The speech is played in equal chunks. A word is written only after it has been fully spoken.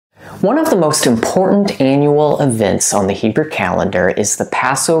One of the most important annual events on the Hebrew calendar is the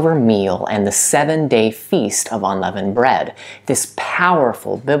Passover meal and the 7-day Feast of Unleavened Bread. This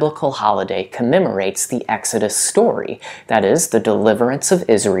powerful biblical holiday commemorates the Exodus story, that is, the deliverance of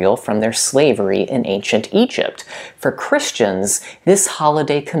Israel from their slavery in ancient Egypt. For Christians, this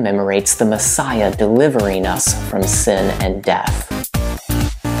holiday commemorates the Messiah delivering us from sin and death.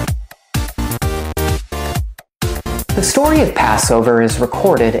 The story of Passover is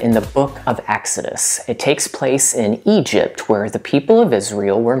recorded in the book of Exodus. It takes place in Egypt, where the people of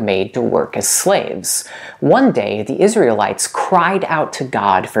Israel were made to work as slaves. One day, the Israelites cried out to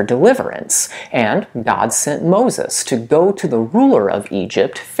God for deliverance, and God sent Moses to go to the ruler of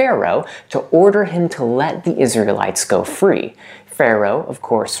Egypt, Pharaoh, to order him to let the Israelites go free. Pharaoh, of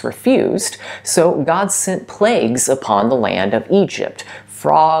course, refused, so God sent plagues upon the land of Egypt: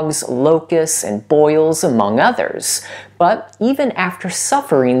 frogs, locusts, and boils, among others. But even after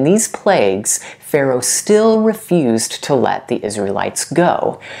suffering these plagues, Pharaoh still refused to let the Israelites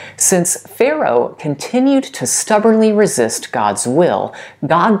go. Since Pharaoh continued to stubbornly resist God's will,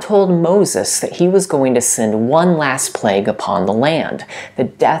 God told Moses that he was going to send one last plague upon the land: the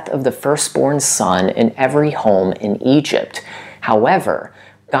death of the firstborn son in every home in Egypt. However,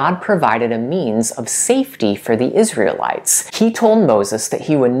 God provided a means of safety for the Israelites. He told Moses that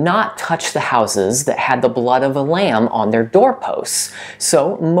he would not touch the houses that had the blood of a lamb on their doorposts.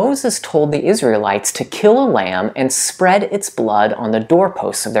 So Moses told the Israelites to kill a lamb and spread its blood on the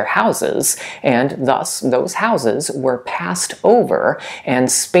doorposts of their houses, and thus those houses were passed over and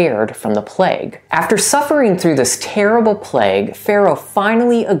spared from the plague. After suffering through this terrible plague, Pharaoh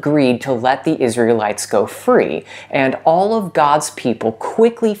finally agreed to let the Israelites go free, and all of God's people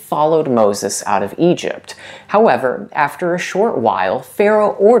quickly followed Moses out of Egypt. However, after a short while,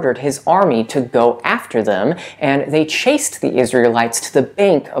 Pharaoh ordered his army to go after them, and they chased the Israelites to the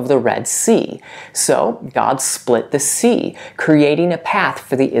bank of the Red Sea. So God split the sea, creating a path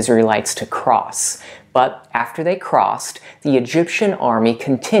for the Israelites to cross. But after they crossed, the Egyptian army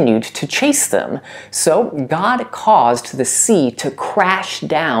continued to chase them. So God caused the sea to crash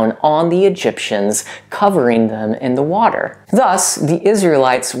down on the Egyptians, covering them in the water. Thus, the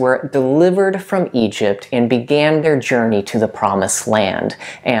Israelites were delivered from Egypt and began their journey to the Promised Land.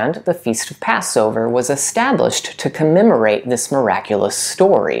 And the Feast of Passover was established to commemorate this miraculous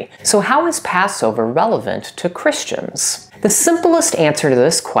story. So how is Passover relevant to Christians? The simplest answer to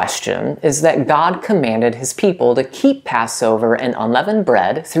this question is that God commanded his people to keep Passover and unleavened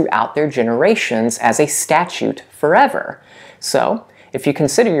bread throughout their generations as a statute forever. So, if you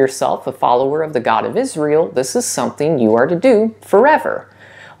consider yourself a follower of the God of Israel, this is something you are to do forever.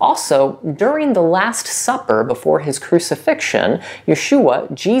 Also, during the Last Supper before his crucifixion,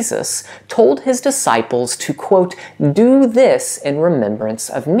 Yeshua, Jesus, told his disciples to, quote, "Do this in remembrance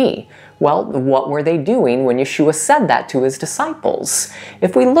of me." Well, what were they doing when Yeshua said that to his disciples?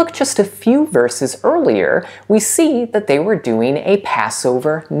 If we look just a few verses earlier, we see that they were doing a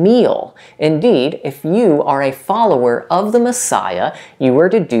Passover meal. Indeed, if you are a follower of the Messiah, you are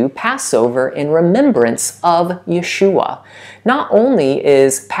to do Passover in remembrance of Yeshua. Not only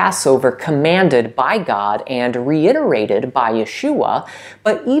is Passover commanded by God and reiterated by Yeshua,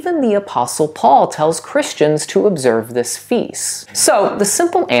 but even the Apostle Paul tells Christians to observe this feast. So, the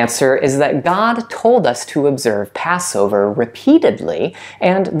simple answer is that God told us to observe Passover repeatedly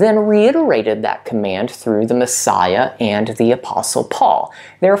and then reiterated that command through the Messiah and the Apostle Paul.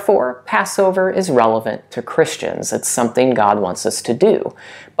 Therefore, Passover is relevant to Christians. It's something God wants us to do.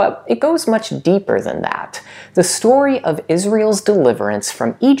 But it goes much deeper than that. The story of Israel's deliverance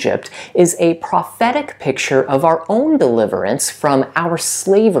from Egypt is a prophetic picture of our own deliverance from our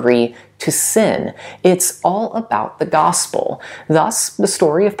slavery to sin. It's all about the gospel. Thus, the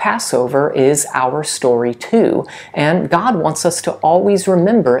story of Passover is our story too. And God wants us to always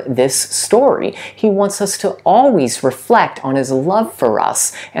remember this story. He wants us to always reflect on his love for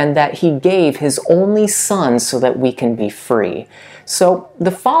us and that he gave his only son so that we can be free. So,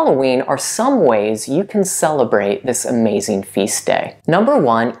 the following are some ways you can celebrate this amazing feast day. Number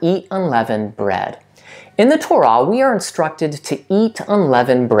 1, eat unleavened bread. In the Torah, we are instructed to eat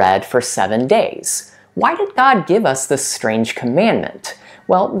unleavened bread for 7 days. Why did God give us this strange commandment?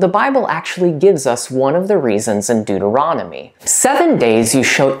 Well, the Bible actually gives us one of the reasons in Deuteronomy. 7 days you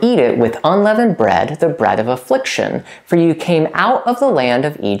shall eat it with unleavened bread, the bread of affliction. For you came out of the land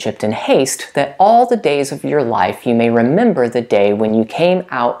of Egypt in haste, that all the days of your life you may remember the day when you came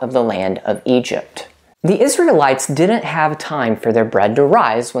out of the land of Egypt. The Israelites didn't have time for their bread to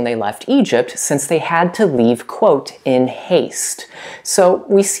rise when they left Egypt, since they had to leave, quote, in haste. So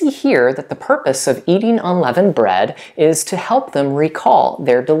we see here that the purpose of eating unleavened bread is to help them recall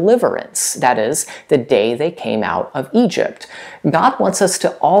their deliverance, that is, the day they came out of Egypt. God wants us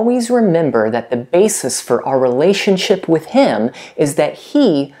to always remember that the basis for our relationship with Him is that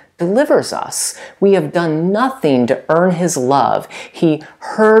He delivers us. We have done nothing to earn His love. He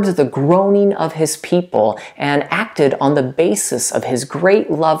heard the groaning of His people and acted on the basis of His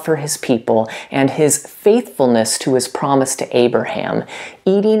great love for His people and His faithfulness to His promise to Abraham.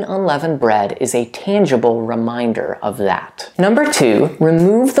 Eating unleavened bread is a tangible reminder of that. Number 2,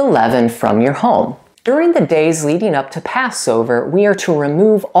 remove the leaven from your home. During the days leading up to Passover, we are to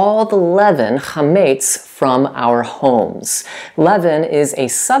remove all the leaven, chametz, from our homes. Leaven is a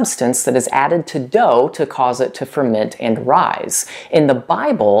substance that is added to dough to cause it to ferment and rise. In the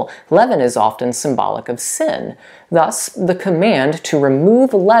Bible, leaven is often symbolic of sin. Thus, the command to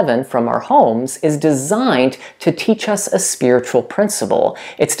remove leaven from our homes is designed to teach us a spiritual principle.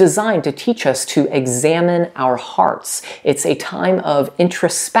 It's designed to teach us to examine our hearts. It's a time of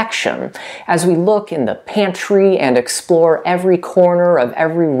introspection. As we look in the pantry and explore every corner of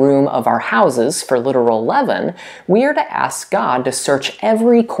every room of our houses for literal leaven, we are to ask God to search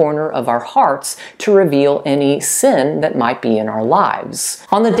every corner of our hearts to reveal any sin that might be in our lives.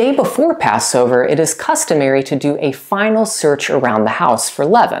 On the day before Passover, it is customary to do a final search around the house for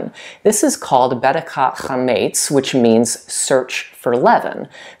leaven. This is called bedekat chametz, which means search for leaven.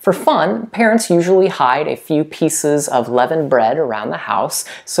 For fun, parents usually hide a few pieces of leavened bread around the house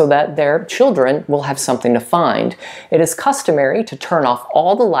so that their children will have something to find. It is customary to turn off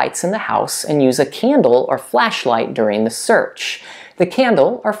all the lights in the house and use a candle or flashlight during the search. The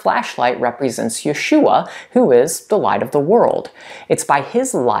candle or flashlight represents Yeshua, who is the light of the world. It's by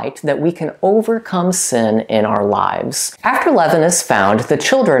His light that we can overcome sin in our lives. After leaven is found, the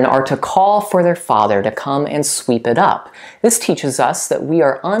children are to call for their father to come and sweep it up. This teaches us that we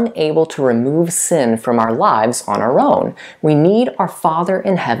are unable to remove sin from our lives on our own. We need our Father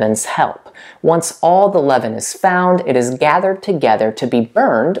in heaven's help. Once all the leaven is found, it is gathered together to be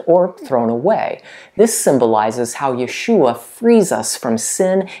burned or thrown away. This symbolizes how Yeshua frees us from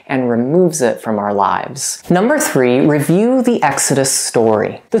sin and removes it from our lives. Number 3, review the Exodus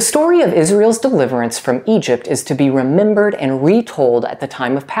story. The story of Israel's deliverance from Egypt is to be remembered and retold at the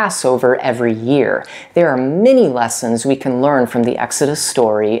time of Passover every year. There are many lessons we can learn from the Exodus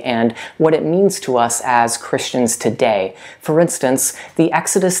story and what it means to us as Christians today. For instance, the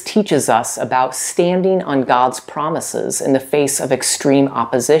Exodus teaches us about standing on God's promises in the face of extreme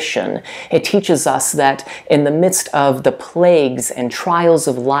opposition. It teaches us that in the midst of the plagues and trials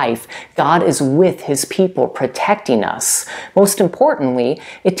of life, God is with His people, protecting us. Most importantly,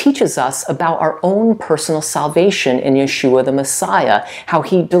 it teaches us about our own personal salvation in Yeshua the Messiah, how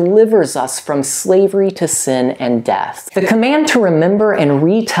He delivers us from slavery to sin and death. The command to remember and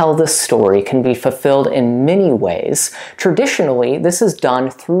retell this story can be fulfilled in many ways. Traditionally, this is done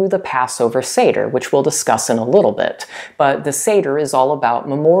through the Passover Seder, which we'll discuss in a little bit. But the Seder is all about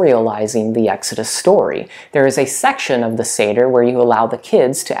memorializing the Exodus story. There is a section of the Seder where you allow the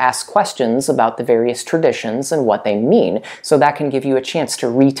kids to ask questions about the various traditions and what they mean, so that can give you a chance to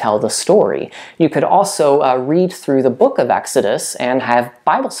retell the story. You could also read through the book of Exodus and have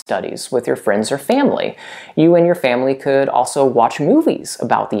Bible studies with your friends or family. You and your family could also watch movies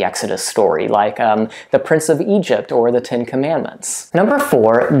about the Exodus story, like The Prince of Egypt or the Ten Commandments. Number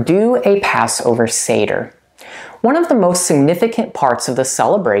 4, do a Passover Seder. One of the most significant parts of the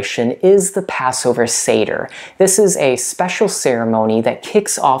celebration is the Passover Seder. This is a special ceremony that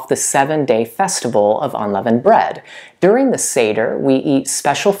kicks off the 7-day festival of unleavened bread. During the Seder, we eat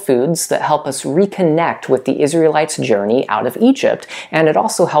special foods that help us reconnect with the Israelites' journey out of Egypt, and it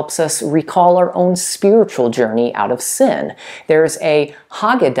also helps us recall our own spiritual journey out of sin. There's a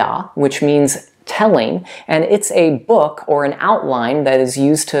Haggadah, which means telling, and it's a book or an outline that is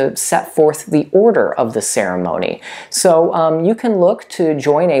used to set forth the order of the ceremony. So you can look to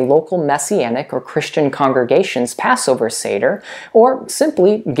join a local Messianic or Christian congregation's Passover Seder, or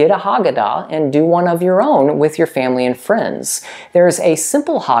simply get a Haggadah and do one of your own with your family and friends. There's a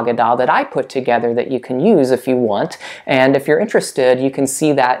simple Haggadah that I put together that you can use if you want, and if you're interested, you can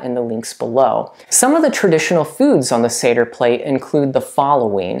see that in the links below. Some of the traditional foods on the Seder plate include the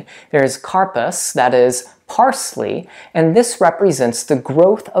following. There's karpas, that is parsley, and this represents the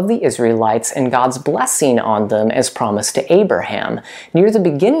growth of the Israelites and God's blessing on them as promised to Abraham. Near the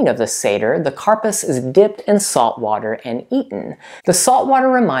beginning of the Seder, the karpas is dipped in salt water and eaten. The salt water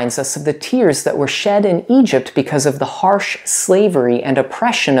reminds us of the tears that were shed in Egypt because of the harsh slavery and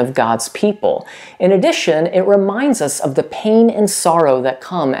oppression of God's people. In addition, it reminds us of the pain and sorrow that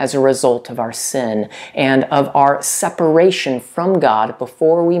come as a result of our sin and of our separation from God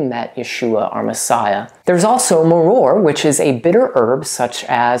before we met Yeshua, our Messiah. There's also maror, which is a bitter herb such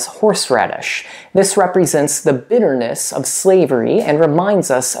as horseradish. This represents the bitterness of slavery and reminds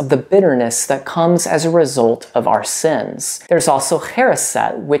us of the bitterness that comes as a result of our sins. There's also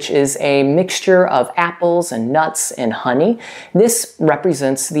chereset, which is a mixture of apples and nuts and honey. This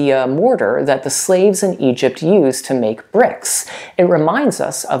represents the mortar that the slaves in Egypt used to make bricks. It reminds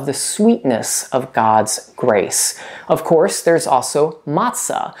us of the sweetness of God's grace. Of course, there's also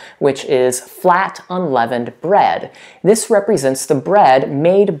matzah, which is flat, unleavened bread. This represents the bread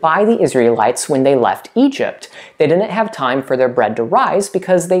made by the Israelites when they left Egypt. They didn't have time for their bread to rise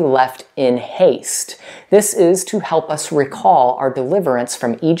because they left in haste. This is to help us recall our deliverance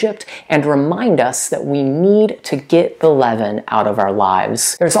from Egypt and remind us that we need to get the leaven out of our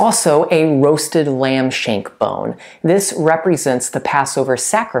lives. There's also a roasted lamb shank bone. This represents the Passover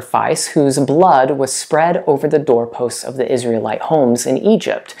sacrifice whose blood was spread over the doorposts of the Israelite homes in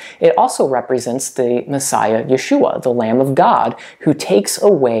Egypt. It also represents the Messiah Yeshua, the Lamb of God, who takes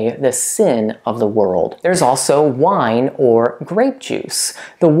away the sin of the world. There's also wine or grape juice.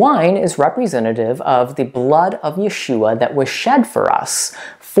 The wine is representative of the blood of Yeshua that was shed for us.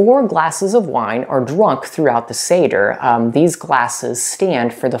 4 glasses of wine are drunk throughout the Seder. These glasses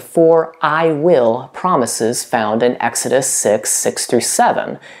stand for the 4 I will promises found in Exodus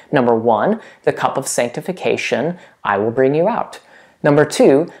 6:6-7. Number 1, the cup of sanctification, I will bring you out. Number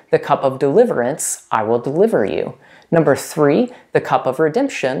 2, the cup of deliverance, I will deliver you. Number 3, the cup of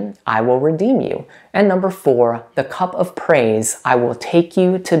redemption, I will redeem you. And number 4, the cup of praise, I will take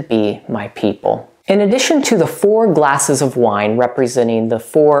you to be my people. In addition to the 4 glasses of wine representing the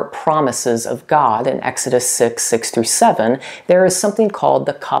 4 promises of God in Exodus 6:6-7, there is something called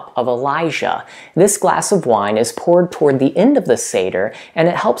the cup of Elijah. This glass of wine is poured toward the end of the Seder, and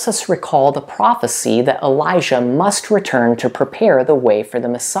it helps us recall the prophecy that Elijah must return to prepare the way for the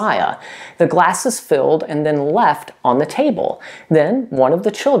Messiah. The glass is filled and then left on the table. Then one of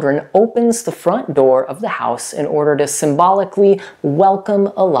the children opens the front door of the house in order to symbolically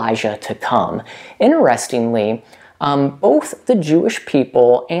welcome Elijah to come. Interestingly, both the Jewish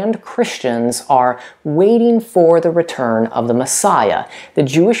people and Christians are waiting for the return of the Messiah. The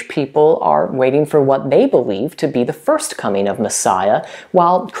Jewish people are waiting for what they believe to be the first coming of Messiah,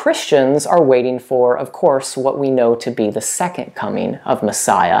 while Christians are waiting for, of course, what we know to be the second coming of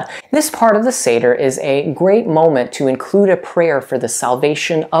Messiah. This part of the Seder is a great moment to include a prayer for the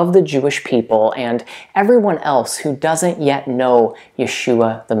salvation of the Jewish people and everyone else who doesn't yet know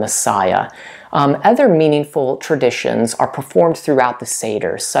Yeshua the Messiah. Other meaningful traditions are performed throughout the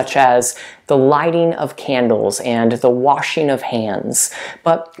Seder, such as the lighting of candles and the washing of hands.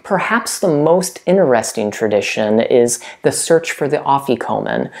 But perhaps the most interesting tradition is the search for the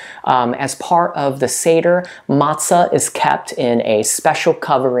afikomen. As part of the Seder, matzah is kept in a special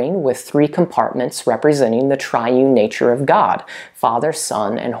covering with 3 compartments representing the triune nature of God, Father,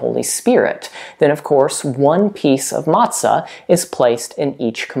 Son, and Holy Spirit. Then, of course, 1 piece of matzah is placed in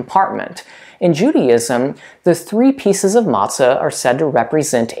each compartment. In Judaism, the 3 pieces of matzah are said to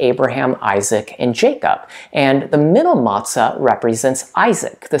represent Abraham, Isaac, and Jacob, and the middle matzah represents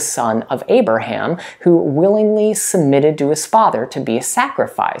Isaac, the son of Abraham, who willingly submitted to his father to be a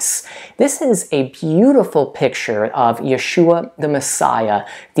sacrifice. This is a beautiful picture of Yeshua the Messiah,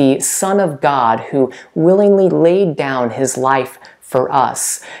 the Son of God, who willingly laid down his life for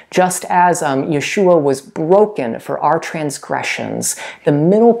us. Just as Yeshua was broken for our transgressions, the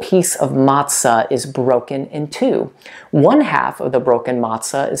middle piece of matzah is broken in 2. 1 half of the broken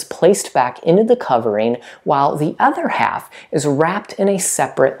matzah is placed back into the covering, while the other half is wrapped in a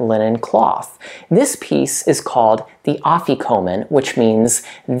separate linen cloth. This piece is called the afikomen, which means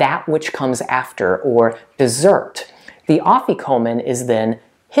that which comes after, or dessert. The afikomen is then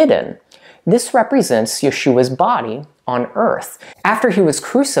hidden. This represents Yeshua's body, on earth. After he was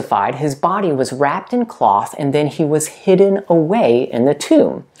crucified, his body was wrapped in cloth and then he was hidden away in the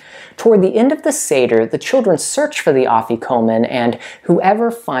tomb. Toward the end of the Seder, the children search for the Afikomen, and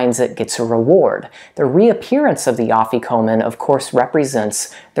whoever finds it gets a reward. The reappearance of the Afikomen, of course,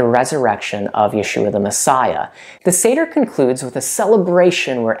 represents the resurrection of Yeshua the Messiah. The Seder concludes with a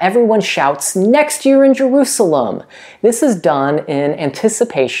celebration where everyone shouts, "Next year in Jerusalem!" This is done in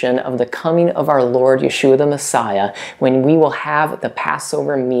anticipation of the coming of our Lord Yeshua the Messiah, when we will have the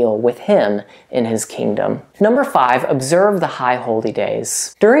Passover meal with him in his kingdom. Number 5, observe the high holy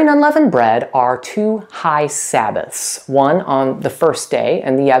days. During unleavened bread are 2 high Sabbaths, one on the first day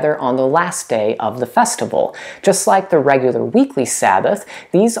and the other on the last day of the festival. Just like the regular weekly Sabbath,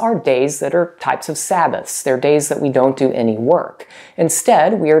 these are days that are types of Sabbaths. They're days that we don't do any work.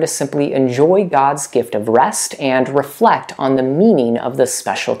 Instead, we are to simply enjoy God's gift of rest and reflect on the meaning of this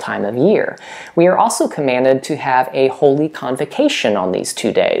special time of year. We are also commanded to have a holy convocation on these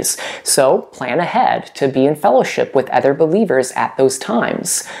 2 days, so plan ahead to be in fellowship with other believers at those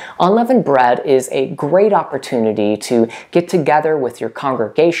times. Unleavened bread is a great opportunity to get together with your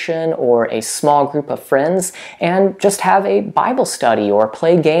congregation or a small group of friends and just have a Bible study or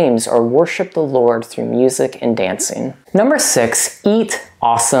play games or worship the Lord through music and dancing. Number 6, eat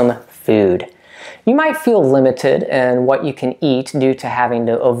awesome food. You might feel limited in what you can eat due to having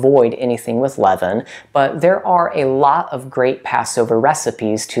to avoid anything with leaven, but there are a lot of great Passover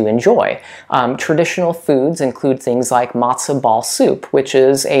recipes to enjoy. Traditional foods include things like matzah ball soup, which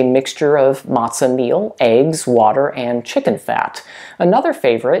is a mixture of matzah meal, eggs, water, and chicken fat. Another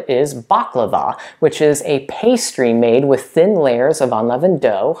favorite is baklava, which is a pastry made with thin layers of unleavened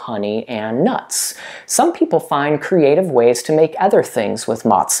dough, honey, and nuts. Some people find creative ways to make other things with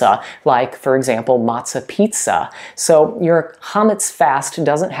matzah, like, for example, matzah pizza. So your chametz fast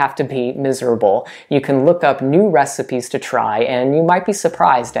doesn't have to be miserable. You can look up new recipes to try, and you might be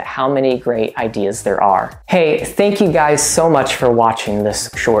surprised at how many great ideas there are. Hey, thank you guys so much for watching this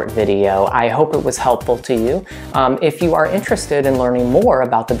short video. I hope it was helpful to you. If you are interested in learning more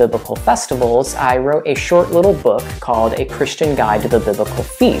about the biblical festivals, I wrote a short little book called A Christian Guide to the Biblical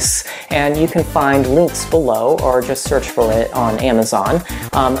Feasts, and you can find links below or just search for it on Amazon.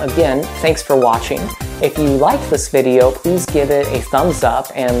 Again, thanks for watching. If you liked this video, please give it a thumbs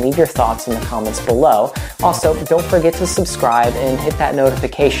up and leave your thoughts in the comments below. Also, don't forget to subscribe and hit that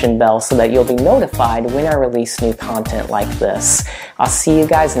notification bell so that you'll be notified when I release new content like this. I'll see you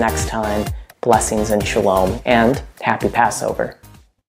guys next time. Blessings and shalom, and happy Passover.